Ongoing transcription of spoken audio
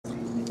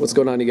What's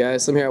going on, you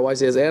guys? I'm here at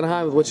YCS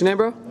Anaheim. What's your name,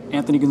 bro?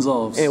 Anthony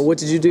Gonsalves. And what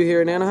did you do here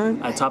in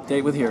Anaheim? I top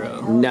 8 with Hero.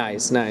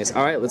 Nice, nice.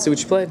 All right, let's see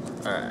what you played.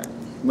 All right.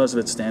 Most of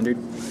it's standard.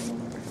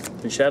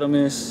 3 Shadow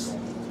Mist,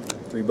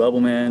 3 Bubble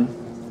Man,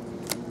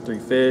 3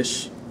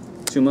 Fish,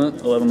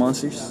 11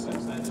 monsters,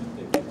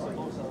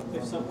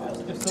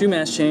 2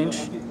 Mass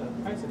Change.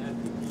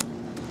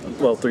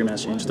 Well, 3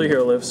 Mass Change. 3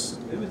 Hero Lifts,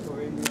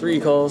 3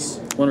 Calls,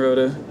 1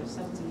 Rhoda,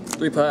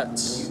 3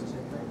 Pots,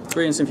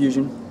 3 Instant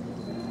Fusion,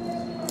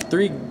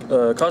 3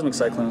 Cosmic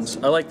Cyclones.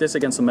 I like this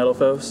against the Metal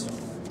Foes.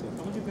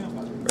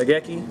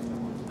 Raigeki,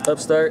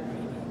 Upstart,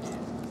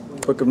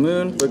 Book of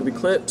Moon, Book of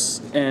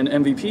Eclipse, and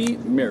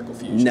MVP, Miracle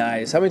Fusion.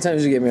 Nice. How many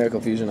times did you get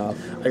Miracle Fusion off?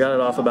 I got it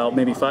off about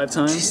maybe 5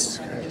 times.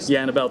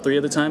 Yeah, and about 3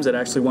 of the times it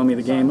actually won me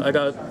the game. I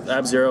got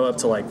Ab-Zero up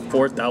to like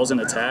 4,000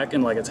 attack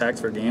and like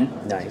attacked per game.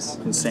 Nice.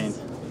 Insane.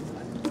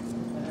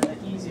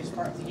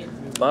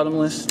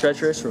 Bottomless,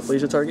 Treacherous,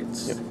 Refleja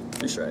targets. Yep.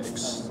 3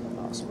 strikes.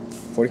 Awesome.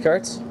 40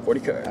 cards? 40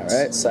 cards. All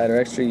right, side or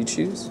extra you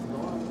choose.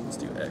 Let's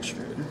do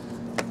extra.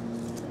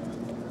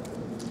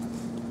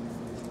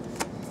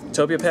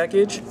 Utopia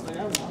package.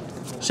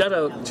 Shout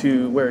out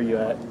to, where are you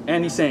at?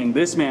 Andy saying,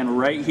 this man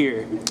right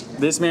here.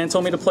 This man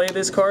told me to play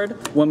this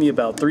card, won me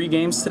about 3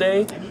 games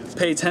today.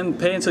 Pay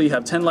until you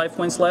have 10 life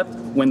points left,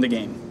 win the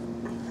game.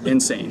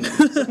 Insane.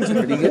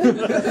 Pretty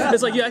good.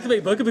 It's like you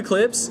activate Book of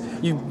Eclipse,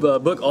 you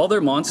book all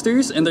their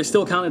monsters, and they're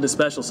still counted as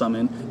special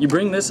summon. You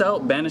bring this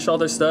out, banish all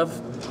their stuff.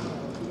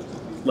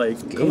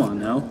 Like, come on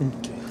now.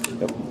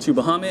 2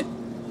 Bahamut,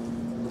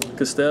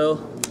 Castell,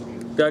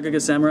 Gagaga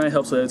Samurai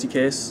helps with OT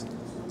case.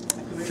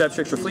 Trap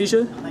Strix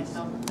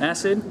Refleja,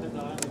 Acid,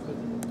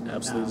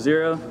 Absolute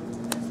Zero,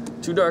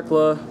 2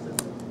 Darklaw,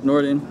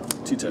 Norden,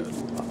 2 Toad.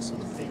 Awesome.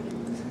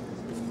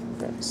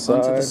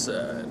 Onto the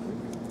side.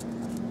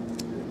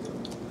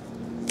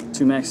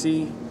 2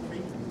 Maxi,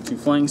 2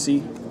 Flying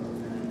Sea,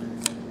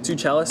 2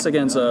 Chalice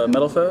against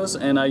Metal Foes,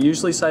 and I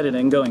usually side it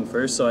in going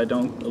first so I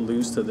don't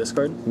lose to this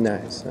card.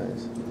 Nice,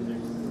 nice.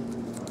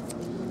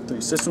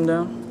 3 System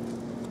Down.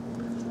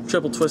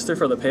 Triple Twister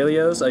for the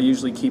Paleos. I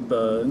usually keep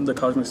the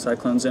Cosmic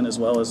Cyclones in as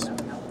well as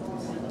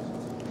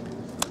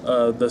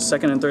the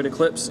 2nd and 3rd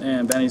Eclipse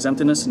and Vanity's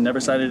Emptiness. Never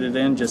sided it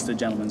in, just a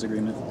gentleman's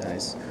agreement.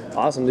 Nice.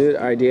 Awesome, dude.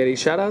 All right, do you have any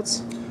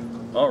shout-outs?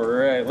 All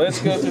right, let's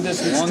go through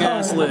this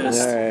long-ass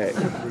list.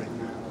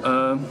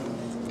 All right.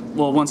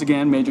 Well, once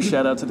again, major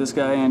shout out to this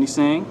guy, Andy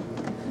Sang,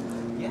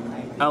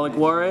 Alec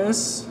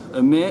Juarez,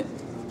 Amit,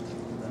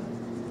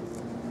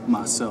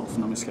 myself,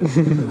 no, I'm just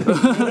kidding.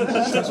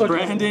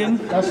 Brandon,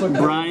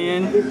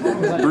 Brian,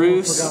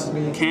 Bruce,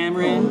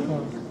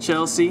 Cameron,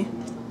 Chelsea,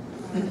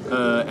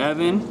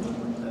 Evan,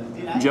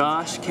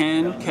 Josh,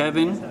 Ken,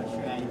 Kevin,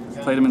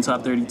 played him in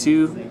top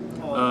 32,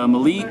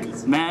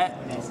 Malik,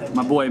 Matt,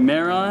 my boy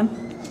Maron,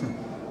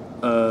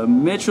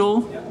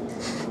 Mitchell,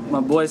 my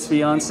boy's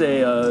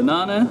fiance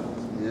Nana,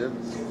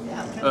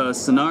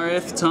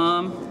 Sonarith,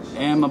 Tom,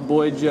 and my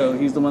boy Joe.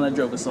 He's the one that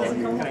drove us all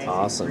here.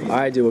 Awesome. All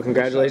right, dude. Well,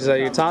 congratulations on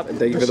your top, and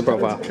thank you for the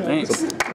profile. Thanks.